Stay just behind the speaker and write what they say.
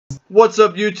What's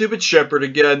up YouTube, it's Shepard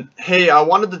again. Hey, I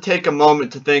wanted to take a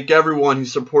moment to thank everyone who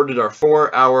supported our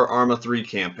 4-hour Arma 3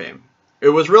 campaign. It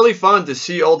was really fun to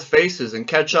see old faces and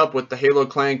catch up with the Halo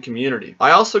Clan community.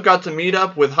 I also got to meet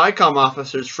up with HICOM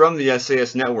officers from the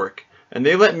SAS network, and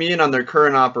they let me in on their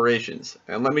current operations.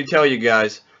 And let me tell you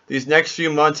guys, these next few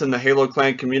months in the Halo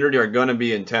Clan community are going to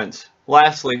be intense.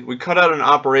 Lastly, we cut out an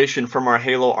operation from our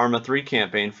Halo Arma 3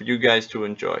 campaign for you guys to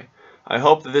enjoy. I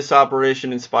hope that this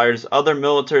operation inspires other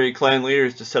military clan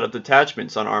leaders to set up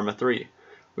detachments on Arma 3.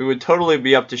 We would totally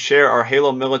be up to share our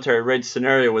Halo military raid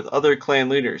scenario with other clan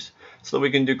leaders so that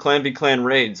we can do clan v clan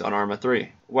raids on Arma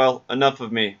 3. Well, enough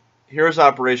of me. Here's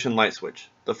Operation Lightswitch,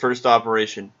 the first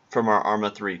operation from our Arma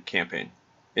 3 campaign.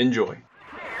 Enjoy.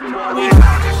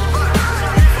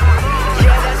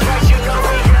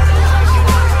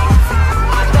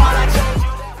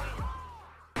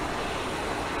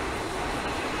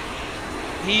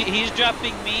 He's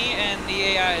dropping me and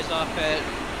the AIs off at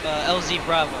LZ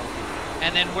Bravo,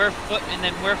 and then we're footing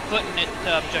it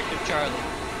to Objective Charlie.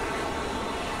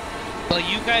 Well,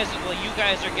 you guys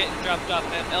are getting dropped off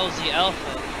at LZ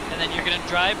Alpha, and then you're gonna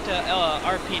drive to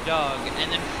RP Dog,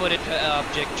 and then foot it to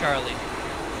Object Charlie.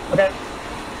 Okay.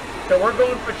 So we're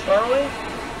going for Charlie,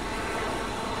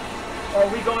 or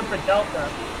are we going for Delta?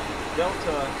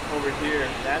 Delta over here.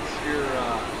 That's your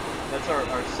that's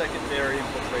our secondary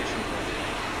infiltration point.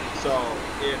 So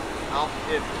if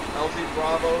LZ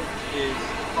Bravo is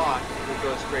hot, we'll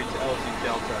go straight to LZ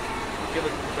Delta. Give us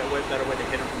a better way to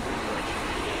hit him from two directions.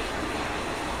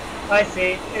 I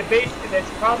see.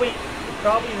 It's probably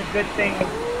a good thing.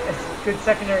 It's a good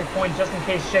secondary point just in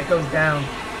case shit goes down.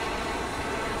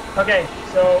 Okay,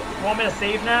 so you want me to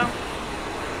save now?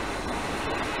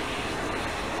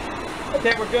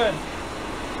 Okay, we're good.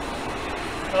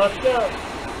 Let's go.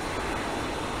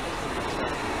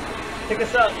 Pick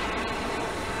us up.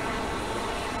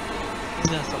 He's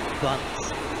got some guns.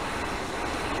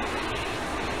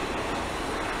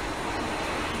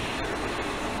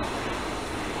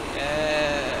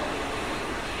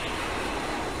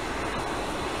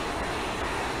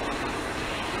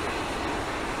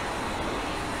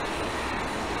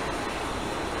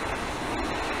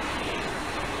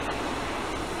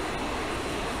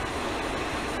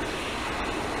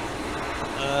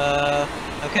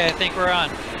 Okay, I think we're on.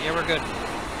 Yeah, we're good.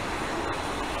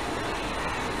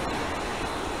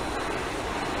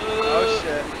 Oh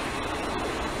shit.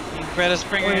 You better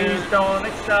spring in. Please don't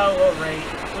accelerate.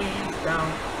 Please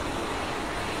don't.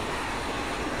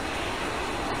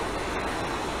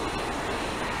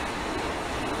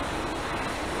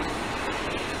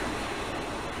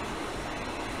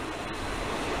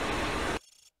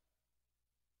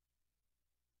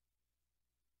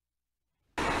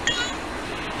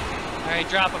 Alright,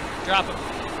 drop him. Drop him.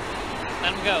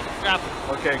 Let him go. Drop him.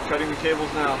 Okay, cutting the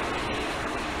cables now.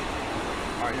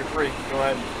 Alright, you're free. Go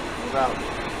ahead. Move out.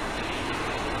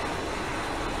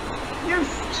 Yes!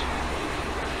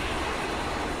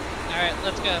 Alright,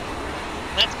 let's go.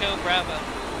 Let's go, Bravo.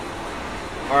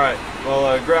 Alright,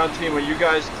 well, ground team, are you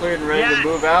guys cleared and ready to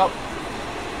move out?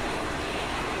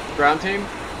 Ground team?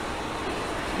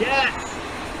 Yes!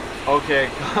 Okay,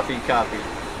 copy.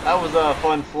 That was a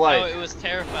fun flight. Oh, it was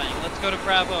terrifying. Let's go to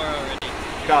Bravo already.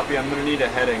 Copy, I'm gonna need a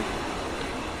heading.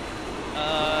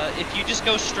 If you just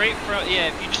go straight from,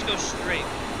 if you just go straight.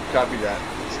 Copy that.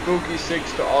 Spooky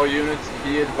 6 to all units,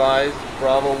 be advised,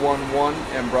 Bravo 1-1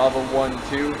 and Bravo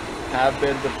 1-2 have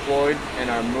been deployed and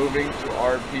are moving to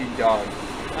RP Dog.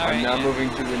 I'm now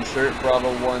moving to insert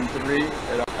Bravo 1-3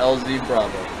 at LZ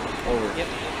Bravo. Over. Yep.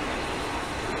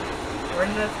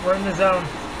 We're in the zone.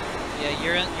 Yeah,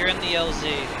 you're in the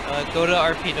LZ. Go to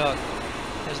RP Dog.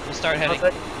 We'll start heading.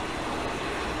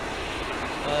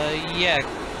 Yeah,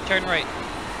 turn right.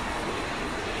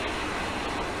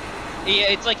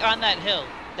 Yeah, it's like on that hill.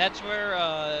 That's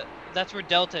where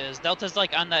Delta is. Delta's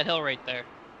like on that hill right there.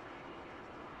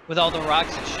 With all the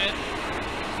rocks and shit.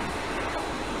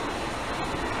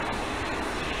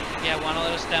 Yeah, wanna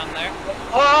let us down there?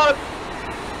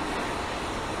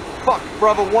 Fuck!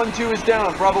 Bravo 1-2 is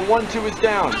down! Bravo 1-2 is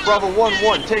down! Bravo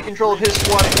 1-1, take control of his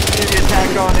squad and continue the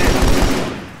attack on in.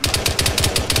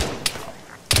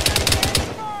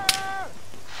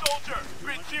 Soldier,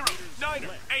 grid 0,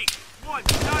 9er, 8, 1,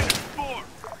 9er, 4.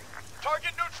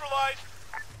 Target neutralized.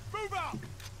 Move out!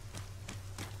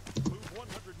 Move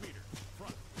 100 meters.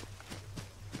 Front.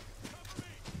 Cover me.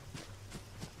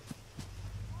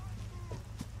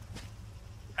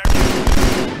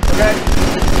 Okay.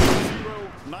 0,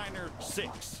 9er,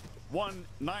 6, 1,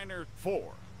 9er,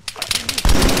 4.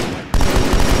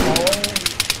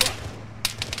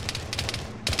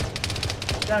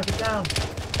 Get down.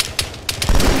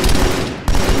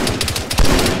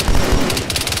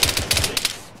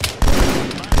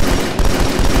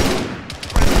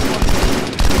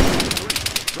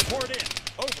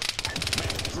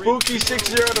 Spooky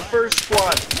 6-0 to first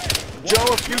squad.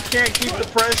 Joe, if you can't keep the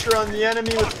pressure on the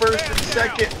enemy with first and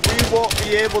second, we won't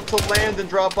be able to land and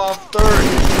drop off third.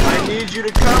 I need you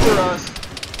to cover us.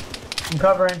 I'm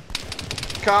covering.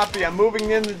 Copy. I'm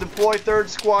moving in to deploy third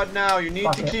squad now. You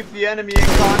need to keep the enemy in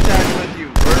contact with you.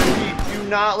 Repeat, do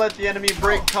not let the enemy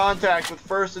break contact with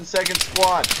first and second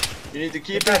squad. You need to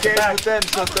keep engaged with them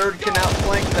so third can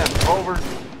outflank them. Over.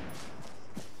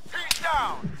 He's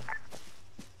down.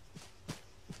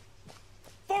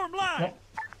 Form line.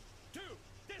 2,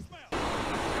 dismount.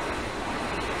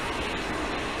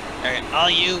 Alright, all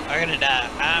you are gonna die.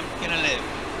 I'm gonna live.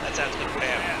 That sounds good for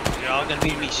them. You're all gonna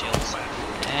be meat shields.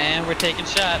 And we're taking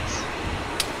shots.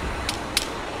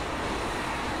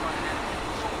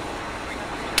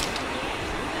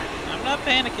 I'm not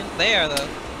panicking. They are though.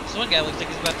 This one guy looks like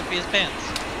he's about to pee his pants.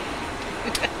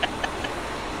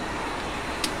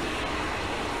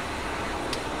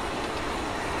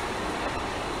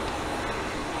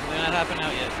 They're not hopping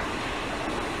out yet.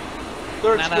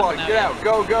 Third Not squad, happening get out out. yet.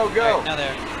 Go, go, go. Alright, now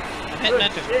there. I'm hitting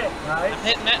enter. Shit, guys. I'm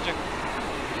hitting enter.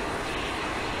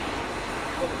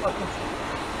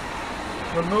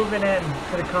 We're moving in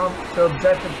to the to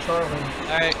objective Charlie.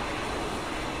 Alright.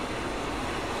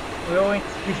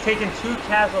 We've taken 2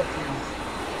 casualties,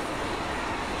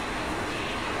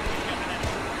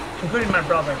 including my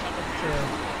brother.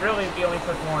 2. Really, we only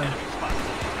took 1.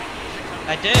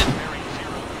 I did.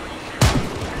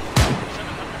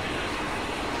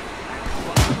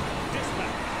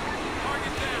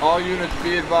 All units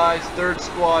be advised, third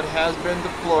squad has been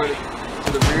deployed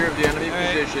to the rear of the enemy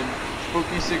position.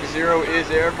 Spooky 6-0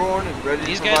 is airborne and ready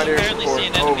These to guys provide air apparently support. see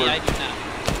an enemy. Over. I do not.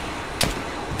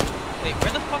 Wait, where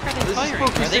the fuck are they This is firing?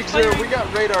 Spooky Are they 6-0. firing? We got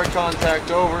radar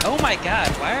contact. Over. Oh my god,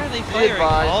 why are they Be firing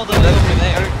advised. all the way over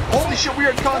there? Holy shit, we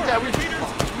are in contact.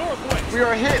 Northwest. We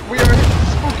are hit. We are hit.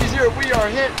 Spooky 0. We are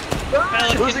hit.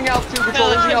 Pelican. Losing altitude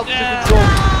control. Losing Pelican altitude down. control.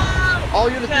 All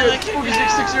units be advised. Pelican Spooky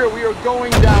down. 660. We are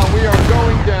going down. We are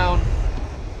going down.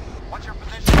 What's your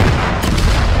position?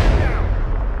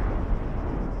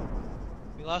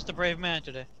 We lost a brave man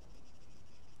today.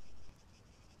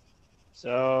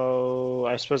 So,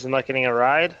 I suppose I'm not getting a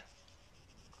ride?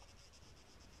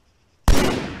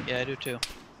 Yeah, I do too.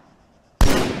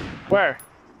 Where?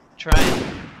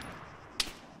 Trying.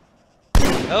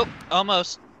 Oh,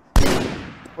 almost.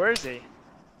 Where is he?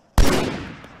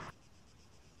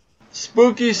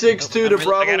 Spooky 6-2 to I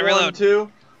Bravo gotta reload.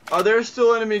 1-2. Are there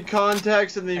still enemy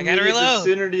contacts in the I gotta immediate reload.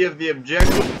 vicinity of the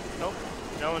objective? Nope,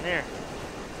 no one here.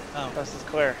 Oh. Coast is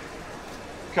clear.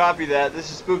 Copy that. This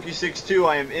is Spooky 6-2.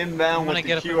 I am I'm inbound gonna with the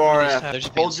get up in one of these QRF. times. They're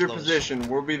just being Hold your slow. position.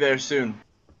 We'll be there soon.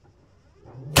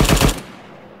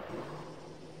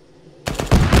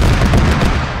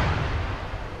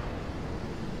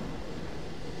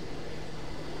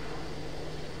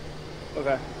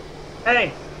 Okay.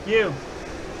 Hey, you,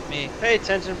 Me. Pay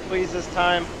attention, please, this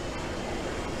time.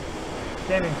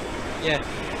 Jimmy. Yeah.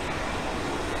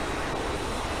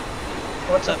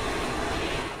 What's up?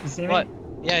 You see me? What?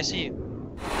 Yeah, I see you.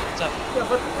 What's up? Yeah,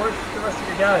 where's the rest of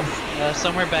your guys?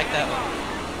 Somewhere back that way.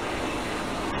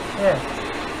 Yeah.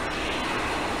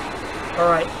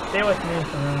 Alright, stay with me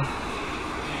for now.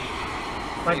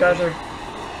 My guys are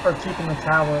keeping the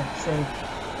tower safe.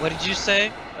 What did you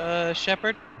say,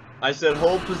 Shepard? I said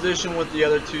hold position with the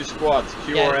other 2 squads.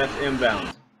 QRF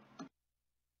inbound.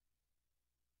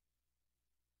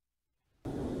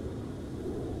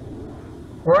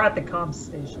 We're at the comm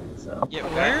station, so. Yeah,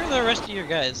 where are the rest of your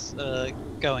guys,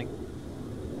 going?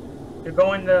 You're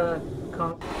going to you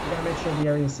gotta make sure the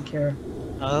area is secure.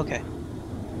 Oh, okay.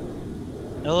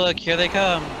 Oh look, here they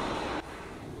come.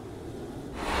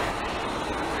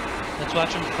 Let's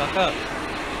watch them fuck up.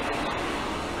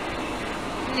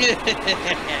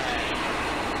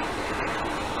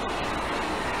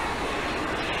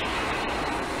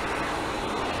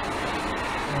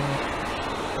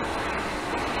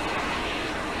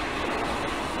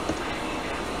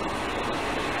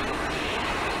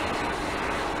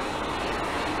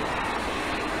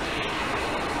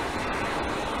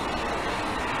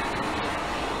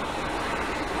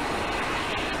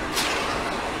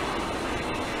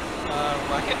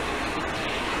 Rocket.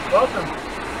 Welcome.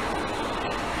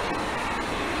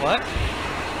 What?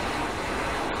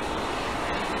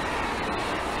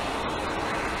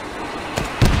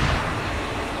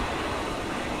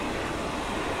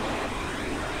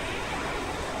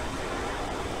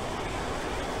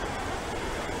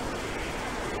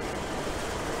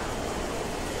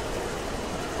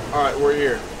 Alright, we're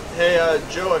here. Hey,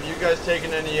 Joe, have you guys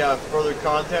taken any further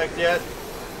contact yet?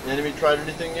 Enemy tried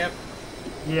anything yet?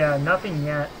 Yeah, nothing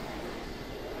yet.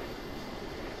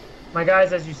 My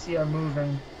guys, as you see, are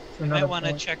moving to I another want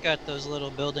to point. check out those little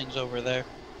buildings over there.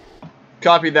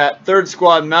 Copy that. 3rd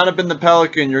Squad, mount up in the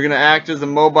Pelican. You're going to act as a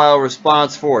mobile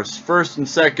response force. 1st and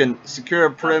 2nd, secure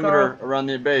a perimeter around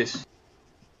the base.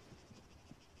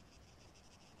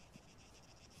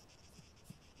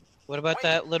 What about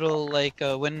that little, like,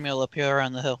 windmill up here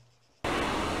on the hill?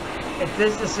 It's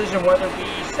this decision whether we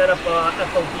set up a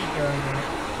FOB here or not.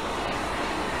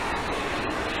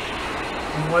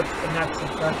 And what's the next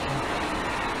objective?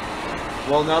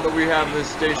 Well, now that we have this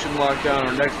station locked down,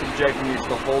 our next objective is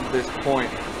to hold this point.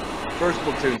 1st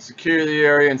Platoon, secure the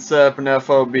area and set up an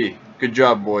FOB. Good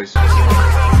job, boys.